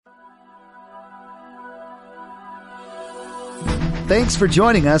Thanks for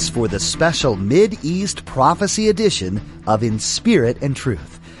joining us for the special Mid-East Prophecy edition of In Spirit and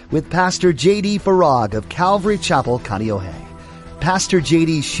Truth with Pastor J.D. Farag of Calvary Chapel, Kaneohe. Pastor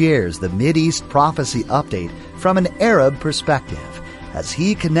J.D. shares the Mid-East Prophecy update from an Arab perspective as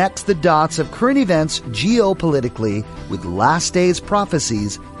he connects the dots of current events geopolitically with last days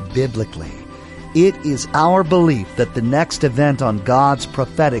prophecies biblically. It is our belief that the next event on God's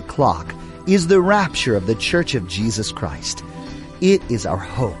prophetic clock is the rapture of the Church of Jesus Christ. It is our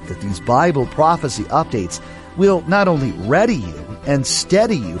hope that these Bible prophecy updates will not only ready you and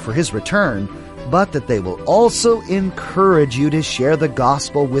steady you for His return, but that they will also encourage you to share the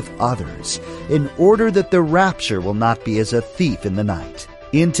gospel with others in order that the rapture will not be as a thief in the night.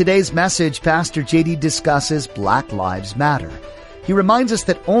 In today's message, Pastor J.D. discusses Black Lives Matter. He reminds us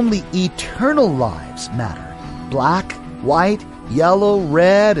that only eternal lives matter. Black, white, yellow,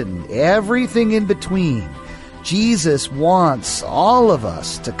 red, and everything in between. Jesus wants all of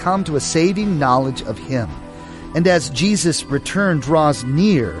us to come to a saving knowledge of Him. And as Jesus' return draws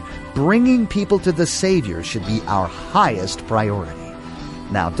near, bringing people to the Savior should be our highest priority.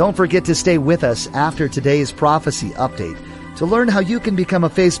 Now, don't forget to stay with us after today's prophecy update to learn how you can become a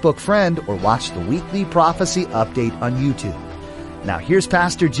Facebook friend or watch the weekly prophecy update on YouTube. Now, here's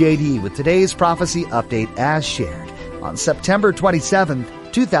Pastor J.D. with today's prophecy update as shared on September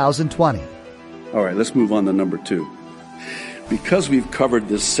 27th, 2020. All right, let's move on to number 2. Because we've covered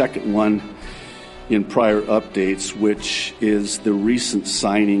this second one in prior updates, which is the recent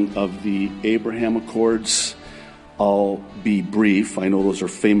signing of the Abraham Accords, I'll be brief. I know those are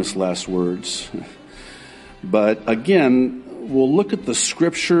famous last words. But again, we'll look at the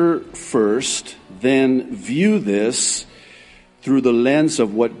scripture first, then view this through the lens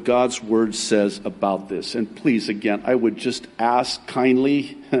of what God's Word says about this. And please, again, I would just ask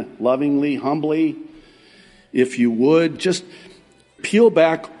kindly, lovingly, humbly, if you would, just peel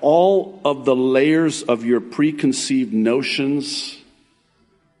back all of the layers of your preconceived notions.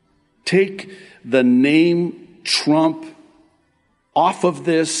 Take the name Trump off of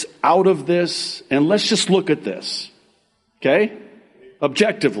this, out of this, and let's just look at this. Okay?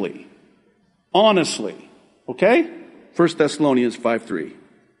 Objectively. Honestly. Okay? 1 Thessalonians 5:3.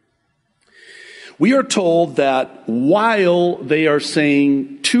 We are told that while they are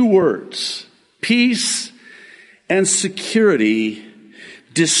saying two words, peace and security,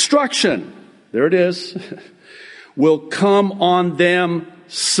 destruction, there it is, will come on them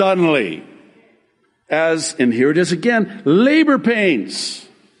suddenly. As, and here it is again, labor pains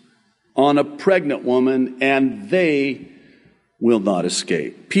on a pregnant woman, and they will not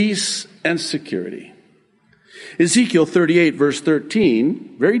escape. Peace and security. Ezekiel 38, verse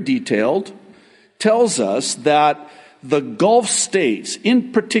 13, very detailed, tells us that the Gulf states,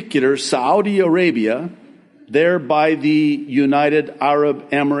 in particular Saudi Arabia, there by the United Arab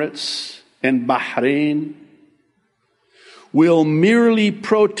Emirates and Bahrain, will merely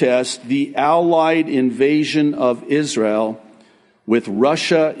protest the allied invasion of Israel with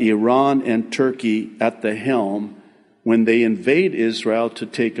Russia, Iran, and Turkey at the helm when they invade Israel to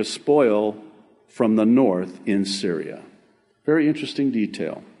take a spoil from the north in Syria. Very interesting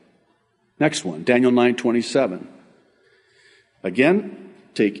detail. Next one, Daniel 9:27. Again,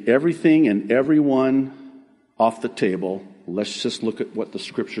 take everything and everyone off the table. Let's just look at what the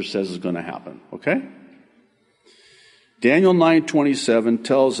scripture says is going to happen, okay? Daniel 9:27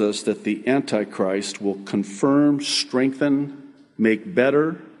 tells us that the Antichrist will confirm, strengthen, make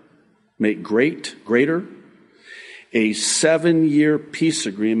better, make greater, a 7-year peace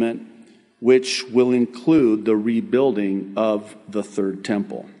agreement which will include the rebuilding of the third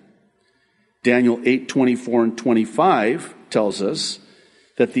temple. Daniel 8:24 and 25 tells us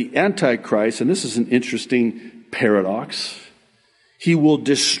that the Antichrist, and this is an interesting paradox, he will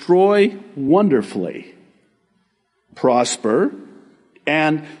destroy wonderfully, prosper,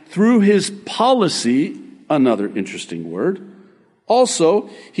 and through his policy, another interesting word, also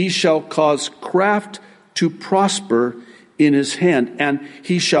he shall cause craft to prosper in his hand, and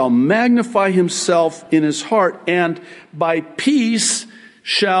he shall magnify himself in his heart, and by peace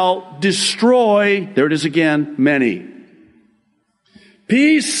shall destroy, there it is again, many.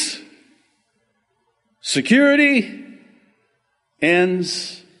 Peace, security,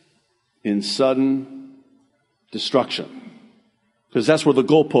 ends in sudden destruction. Because that's where the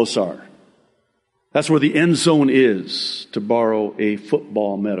goalposts are. That's where the end zone is, to borrow a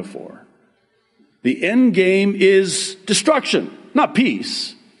football metaphor. The end game is destruction, not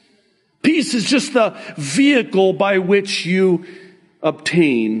peace. Peace is just the vehicle by which you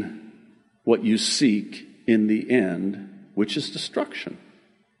obtain what you seek in the end, which is destruction.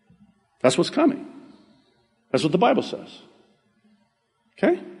 That's what's coming. That's what the Bible says.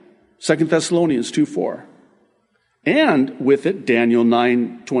 Okay? 2 Thessalonians 2:4. And with it, Daniel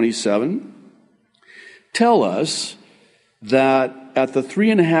 9:27, tell us that at the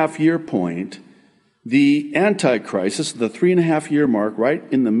 3.5-year point, the Antichrist, this is the 3.5-year mark, right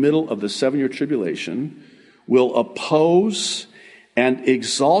in the middle of the 7-year tribulation, will oppose and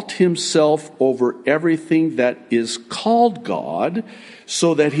exalt himself over everything that is called God,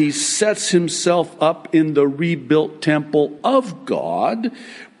 so that he sets himself up in the rebuilt temple of God,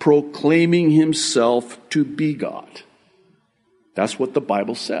 proclaiming himself to be God. That's what the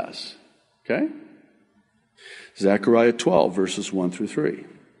Bible says. Okay? Zechariah 12, verses 1 through 3.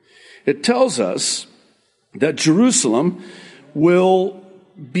 It tells us that Jerusalem will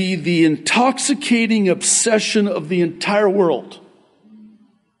be the intoxicating obsession of the entire world.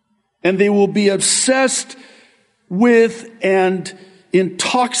 And they will be obsessed with and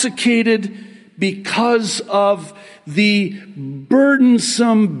intoxicated because of the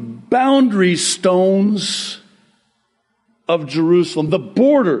burdensome boundary stones of Jerusalem, the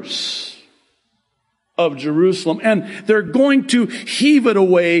borders of Jerusalem. And they're going to heave it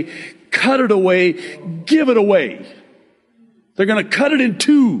away, cut it away, give it away. They're going to cut it in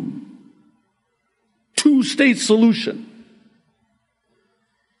two. Two-state solution.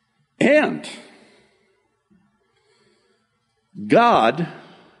 And God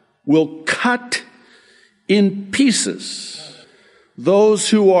will cut in pieces those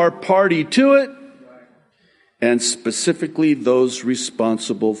who are party to it, and specifically those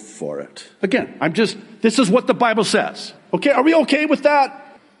responsible for it. Again, this is what the Bible says. Okay, are we okay with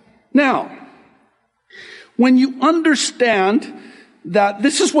that? Now, when you understand that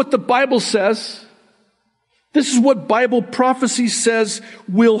this is what the Bible says, this is what Bible prophecy says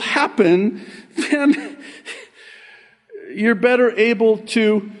will happen, then you're better able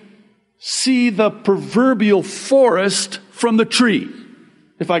to see the proverbial forest from the tree,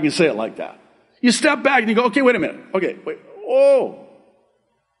 if I can say it like that. You step back and you go, okay, wait a minute. Okay, wait. Oh,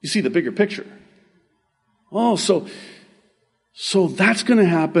 you see the bigger picture. Oh, so that's going to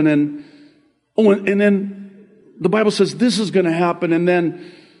happen, and then the Bible says this is going to happen, and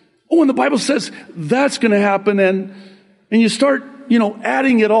then and the Bible says that's going to happen, and you start,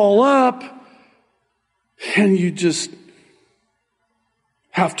 adding it all up, and you just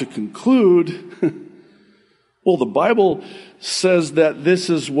have to conclude, well, the Bible says that this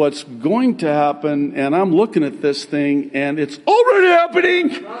is what's going to happen, and I'm looking at this thing, and it's already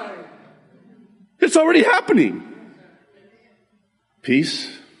happening. It's already happening. Peace,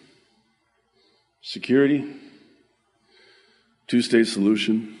 security, two-state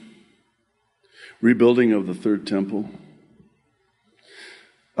solution, rebuilding of the third temple,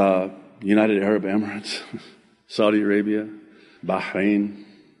 United Arab Emirates, Saudi Arabia, Bahrain.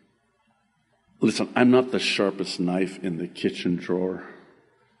 Listen, I'm not the sharpest knife in the kitchen drawer,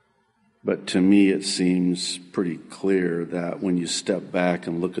 but to me it seems pretty clear that when you step back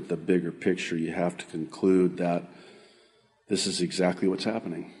and look at the bigger picture, you have to conclude that this is exactly what's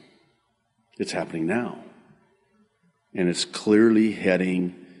happening. It's happening now. And it's clearly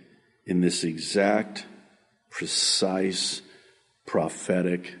heading in this exact, precise,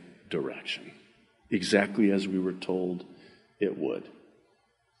 prophetic direction. Exactly as we were told it would.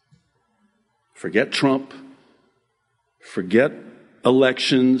 Forget Trump. Forget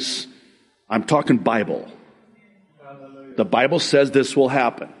elections. I'm talking Bible. The Bible says this will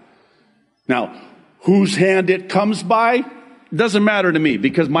happen. Now, whose hand it comes by doesn't matter to me,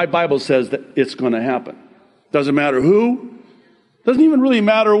 because my Bible says that it's going to happen. Doesn't matter who. Doesn't even really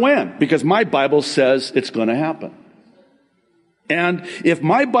matter when, because my Bible says it's going to happen. And if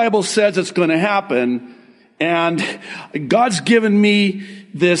my Bible says it's going to happen, and God's given me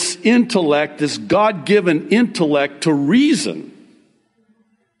this intellect, this God-given intellect to reason,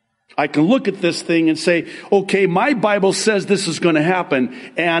 I can look at this thing and say, okay, my Bible says this is going to happen,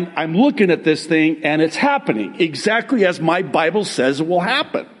 and I'm looking at this thing, and it's happening exactly as my Bible says it will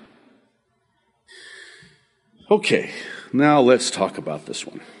happen. Okay, now let's talk about this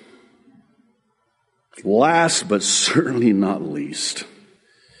one. Last but certainly not least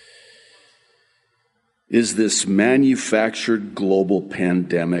is this manufactured global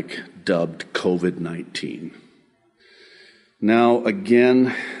pandemic dubbed COVID-19. Now,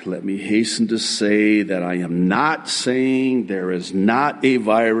 again, let me hasten to say that I am not saying there is not a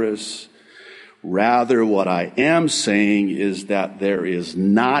virus. Rather, what I am saying is that there is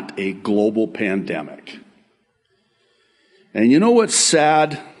not a global pandemic. And you know what's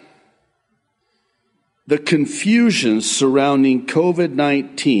sad? The confusion surrounding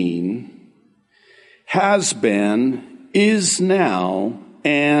COVID-19 has been, is now,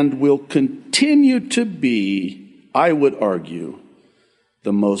 and will continue to be, I would argue,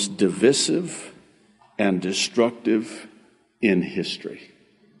 the most divisive and destructive in history,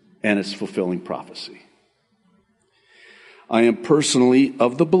 and it's fulfilling prophecy. I am personally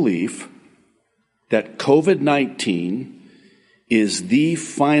of the belief that COVID-19 is the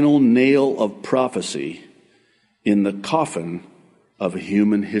final nail of prophecy in the coffin of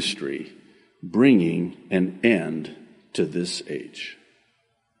human history, bringing an end to this age.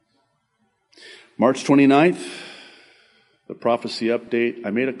 March 29th, the prophecy update, I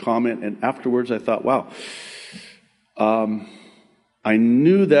made a comment, and afterwards I thought, wow, I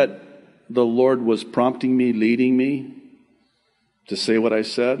knew that the Lord was prompting me, leading me to say what I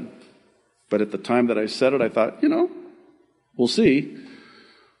said, but at the time that I said it, I thought, we'll see.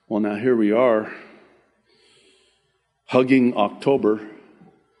 Well, now here we are, hugging October,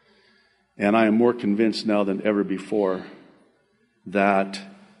 and I am more convinced now than ever before that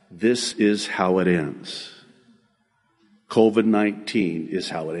this is how it ends. COVID-19 is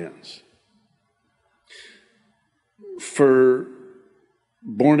how it ends. For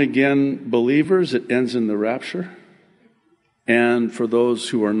born-again believers, it ends in the rapture. And for those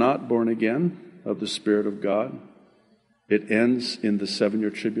who are not born again of the Spirit of God, it ends in the 7-year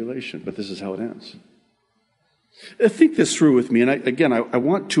tribulation. But this is how it ends. Think this through with me. And I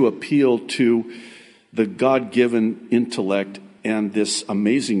want to appeal to the God-given intellect and this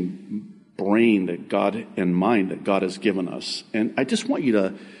amazing brain that God and mind that God has given us. And I just want you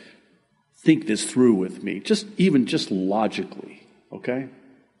to think this through with me, just logically, okay?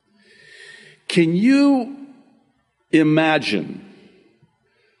 Can you imagine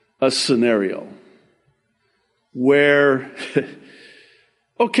a scenario where,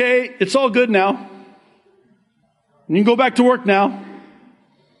 okay, it's all good now. You can go back to work now.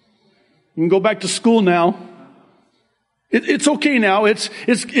 You can go back to school now. It's okay now.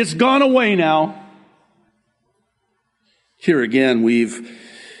 It's gone away now. Here again, we've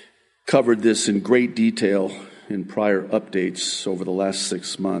covered this in great detail in prior updates over the last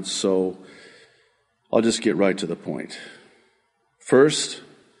 6 months, so I'll just get right to the point. First,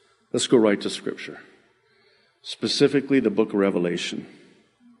 let's go right to Scripture, specifically the book of Revelation.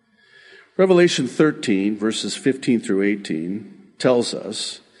 Revelation 13, verses 15 through 18, tells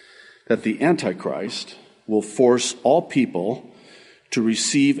us that the Antichrist will force all people to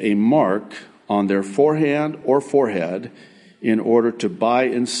receive a mark on their forehand or forehead in order to buy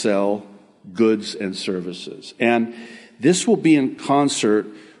and sell goods and services. And this will be in concert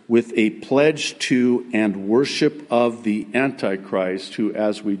with a pledge to and worship of the Antichrist, who,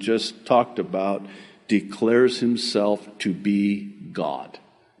 as we just talked about, declares himself to be God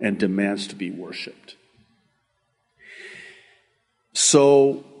and demands to be worshiped.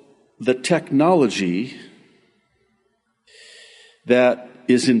 So the technology that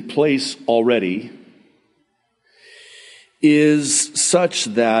is in place already is such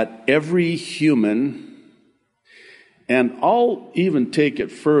that every human, and I'll even take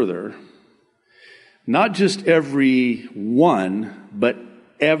it further, not just every one, but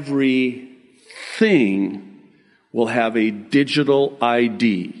everything will have a digital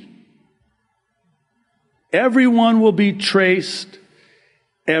ID. Everyone will be traced.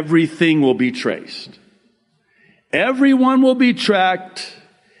 Everything will be traced. Everyone will be tracked.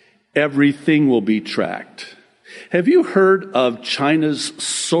 Everything will be tracked. Have you heard of China's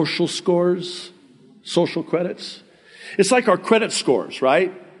social scores? Social credits? It's like our credit scores,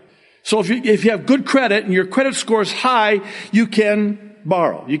 right? So if you have good credit and your credit score is high, you can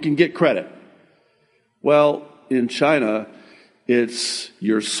borrow. You can get credit. Well, in China, it's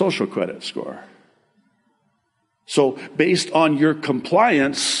your social credit score. So based on your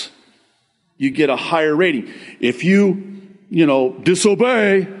compliance, you get a higher rating. If you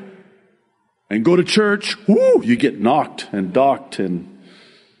disobey and go to church, you get knocked and docked and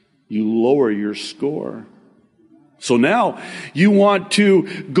you lower your score. So now you want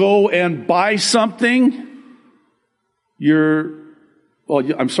to go and buy something,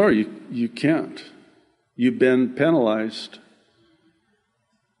 I'm sorry, you can't. You've been penalized.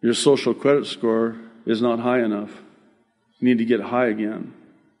 Your social credit score is not high enough. You need to get high again.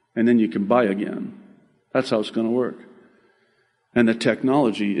 And then you can buy again. That's how it's going to work. And the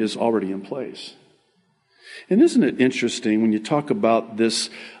technology is already in place. And isn't it interesting when you talk about this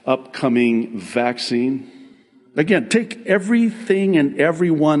upcoming vaccine? Again, take everything and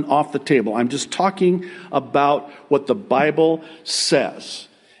everyone off the table. I'm just talking about what the Bible says.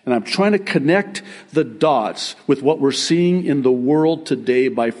 And I'm trying to connect the dots with what we're seeing in the world today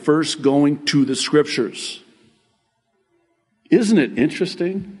by first going to the Scriptures. Isn't it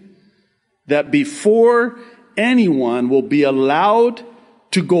interesting that before anyone will be allowed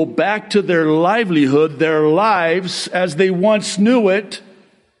to go back to their livelihood, their lives as they once knew it,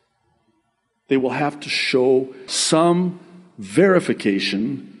 They will have to show some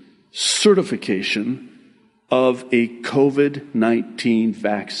verification, certification of a COVID-19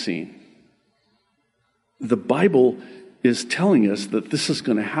 vaccine. The Bible is telling us that this is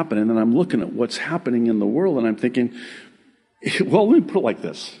going to happen, and then I'm looking at what's happening in the world, and I'm thinking, well, let me put it like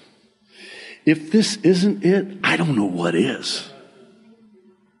this. If this isn't it, I don't know what is.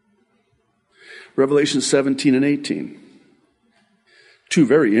 Revelation 17 and 18. Two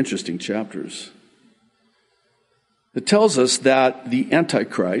very interesting chapters. It tells us that the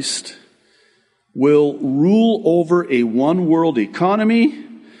Antichrist will rule over a one-world economy,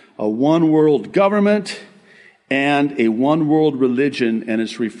 a one-world government, and a one-world religion, and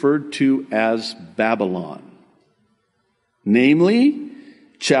it's referred to as Babylon. Namely,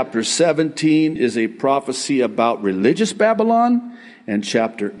 chapter 17 is a prophecy about religious Babylon, and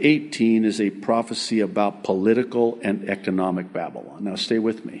chapter 18 is a prophecy about political and economic Babylon. Now stay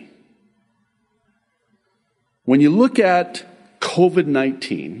with me. When you look at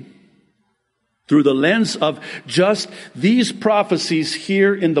COVID-19 through the lens of just these prophecies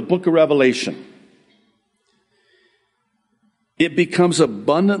here in the book of Revelation, it becomes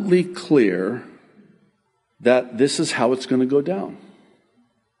abundantly clear that this is how it's going to go down.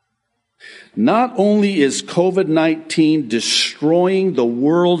 Not only is COVID-19 destroying the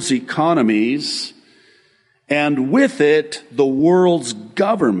world's economies, and with it, the world's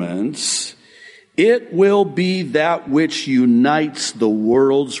governments, it will be that which unites the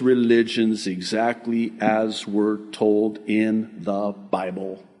world's religions exactly as we're told in the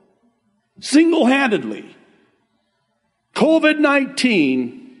Bible. Single-handedly,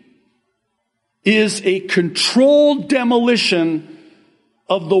 COVID-19 is a controlled demolition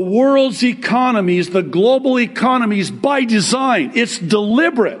of the world's economies, the global economies, by design. It's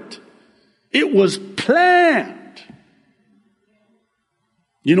deliberate. It was planned.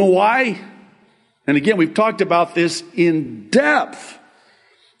 You know why? And again, we've talked about this in depth,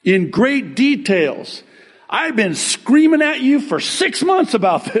 in great details. I've been screaming at you for 6 months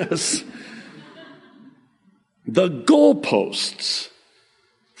about this. The goalposts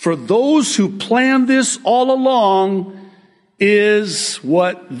for those who planned this all along is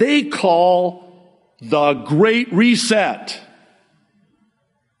what they call the Great Reset.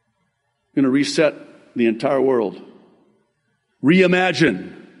 Going to reset the entire world.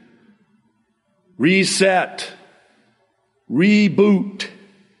 Reimagine. Reset. Reboot.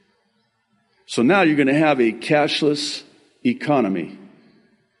 So now you're going to have a cashless economy.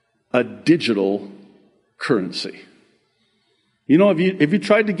 A digital currency. You know, have you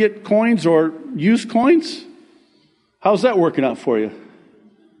tried to get coins or use coins? How's that working out for you?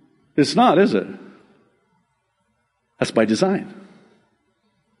 It's not, is it? That's by design.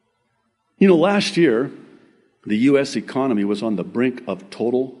 You know, last year, the U.S. economy was on the brink of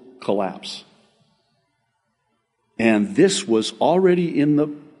total collapse. And this was already in the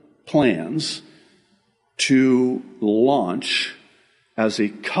plans to launch as a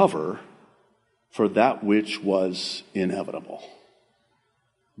cover for that which was inevitable.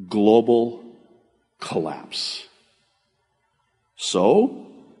 Global collapse. So,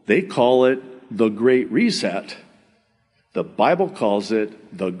 they call it the Great Reset. The Bible calls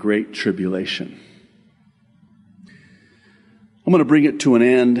it the Great Tribulation. I'm going to bring it to an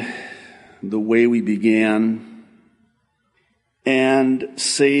end the way we began and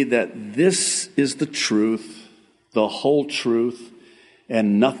say that this is the truth, the whole truth,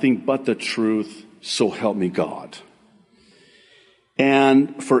 and nothing but the truth, so help me God.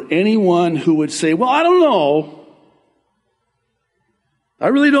 And for anyone who would say, well, I don't know. I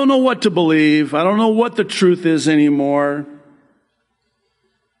really don't know what to believe. I don't know what the truth is anymore.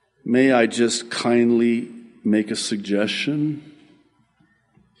 May I just kindly make a suggestion?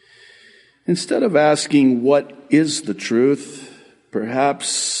 Instead of asking what is the truth,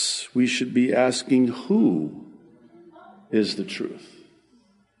 perhaps we should be asking who is the truth.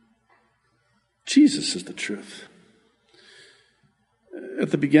 Jesus is the truth.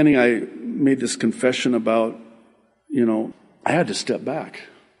 At the beginning, I made this confession about, I had to step back.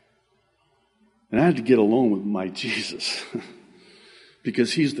 And I had to get alone with my Jesus.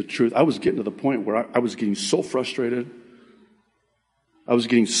 Because he's the truth. I was getting to the point where I was getting so frustrated. I was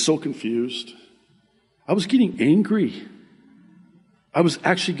getting so confused. I was getting angry. I was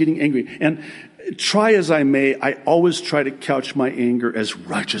actually getting angry. And try as I may, I always try to couch my anger as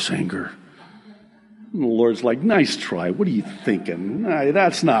righteous anger. And the Lord's like, nice try. What are you thinking? Nah,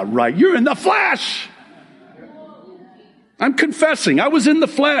 that's not right. You're in the flesh. I'm confessing. I was in the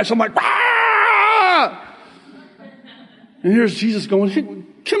flesh. I'm like, ah! And here's Jesus going, hey,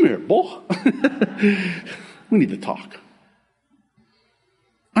 come here, boy. We need to talk.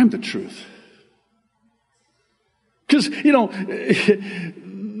 I'm the truth. Because,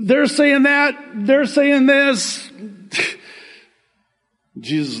 they're saying that, they're saying this.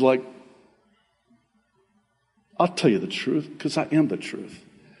 Jesus is like, I'll tell you the truth, because I am the truth.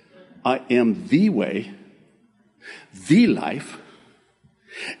 I am the way, the life,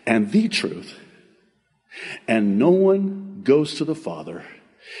 and the truth. And no one goes to the Father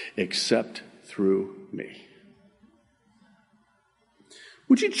except through me.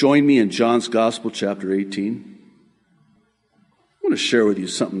 Would you join me in John's Gospel, chapter 18? I want to share with you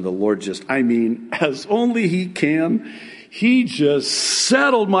something the Lord as only He can, He just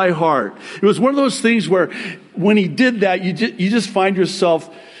settled my heart. It was one of those things where when He did that, you just find yourself,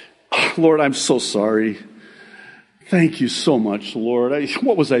 oh, Lord, I'm so sorry. Thank you so much, Lord.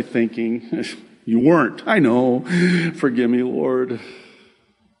 What was I thinking? You weren't. I know. Forgive me, Lord.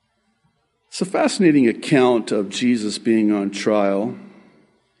 It's a fascinating account of Jesus being on trial.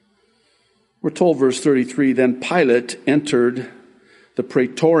 We're told, verse 33, then Pilate entered the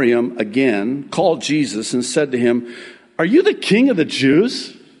praetorium again, called Jesus, and said to him, are you the king of the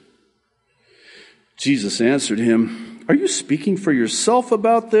Jews? Jesus answered him, are you speaking for yourself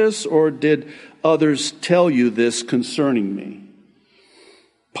about this, or did others tell you this concerning me?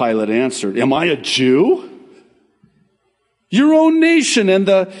 Pilate answered, am I a Jew? Your own nation and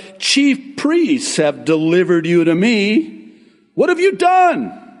the chief priests have delivered you to me. What have you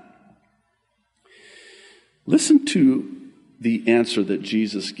done? Listen to the answer that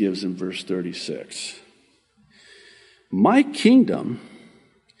Jesus gives in verse 36. My kingdom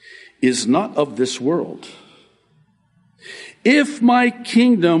is not of this world. If my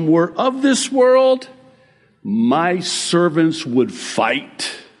kingdom were of this world, my servants would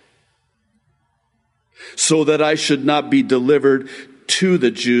fight so that I should not be delivered to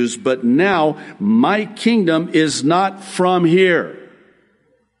the Jews. But now my kingdom is not from here.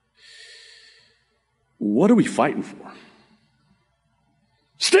 What are we fighting for?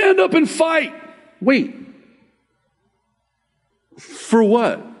 Stand up and fight. Wait. For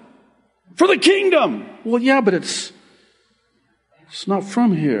what? For the kingdom. Well, yeah, but it's not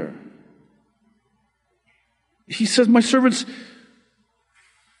from here. He says, my servants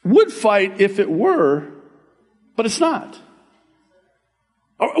would fight if it were, but it's not.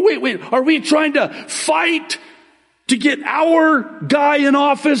 Wait. Are we trying to fight to get our guy in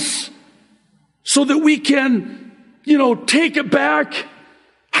office so that we can, take it back?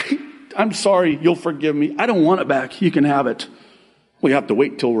 I'm sorry, you'll forgive me. I don't want it back. You can have it. We have to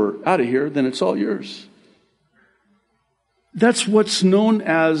wait till we're out of here, then it's all yours. That's what's known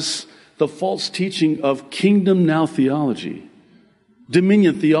as the false teaching of kingdom now theology.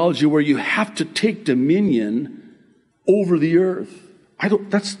 Dominion theology, where you have to take dominion over the earth.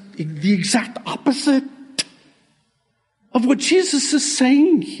 That's the exact opposite of what Jesus is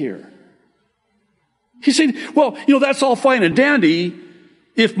saying here. He's saying, well, that's all fine and dandy.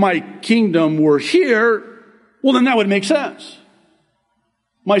 If my kingdom were here, well, then that would make sense.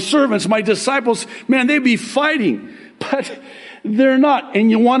 My servants, my disciples, man, they'd be fighting, but they're not.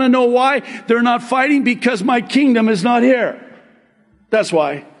 And you want to know why? They're not fighting because my kingdom is not here. That's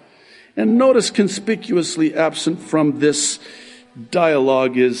why. And notice conspicuously absent from this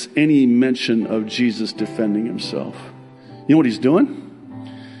dialogue is any mention of Jesus defending himself. You know what he's doing?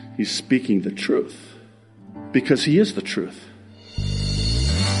 He's speaking the truth because he is the truth.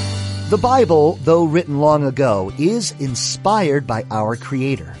 The Bible, though written long ago, is inspired by our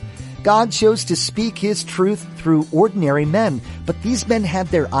Creator. God chose to speak His truth through ordinary men, but these men had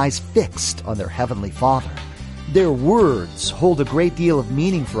their eyes fixed on their Heavenly Father. Their words hold a great deal of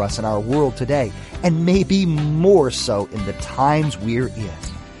meaning for us in our world today, and maybe more so in the times we're in.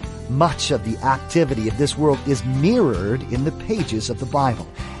 Much of the activity of this world is mirrored in the pages of the Bible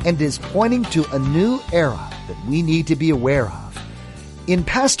and is pointing to a new era that we need to be aware of. In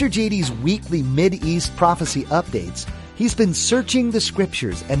Pastor JD's weekly Mid-East prophecy updates, he's been searching the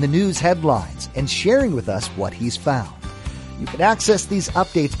scriptures and the news headlines and sharing with us what he's found. You can access these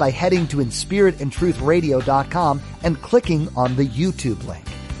updates by heading to inspiritandtruthradio.com and clicking on the YouTube link.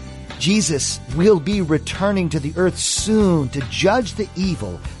 Jesus will be returning to the earth soon to judge the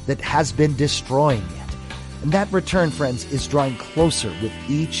evil that has been destroying it. And that return, friends, is drawing closer with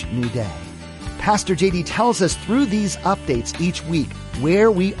each new day. Pastor JD tells us through these updates each week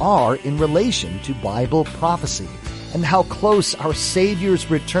where we are in relation to Bible prophecy and how close our Savior's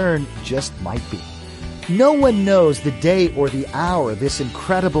return just might be. No one knows the day or the hour this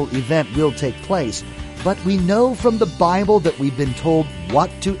incredible event will take place, but we know from the Bible that we've been told what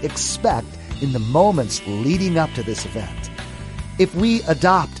to expect in the moments leading up to this event. If we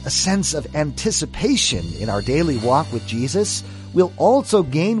adopt a sense of anticipation in our daily walk with Jesus, we'll also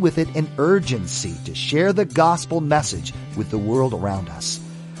gain with it an urgency to share the gospel message with the world around us.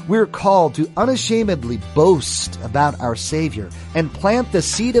 We're called to unashamedly boast about our Savior and plant the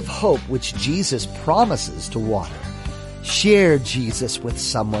seed of hope which Jesus promises to water. Share Jesus with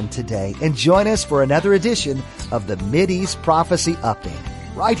someone today and join us for another edition of the Mideast Prophecy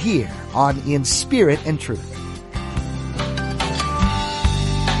Update right here on In Spirit and Truth.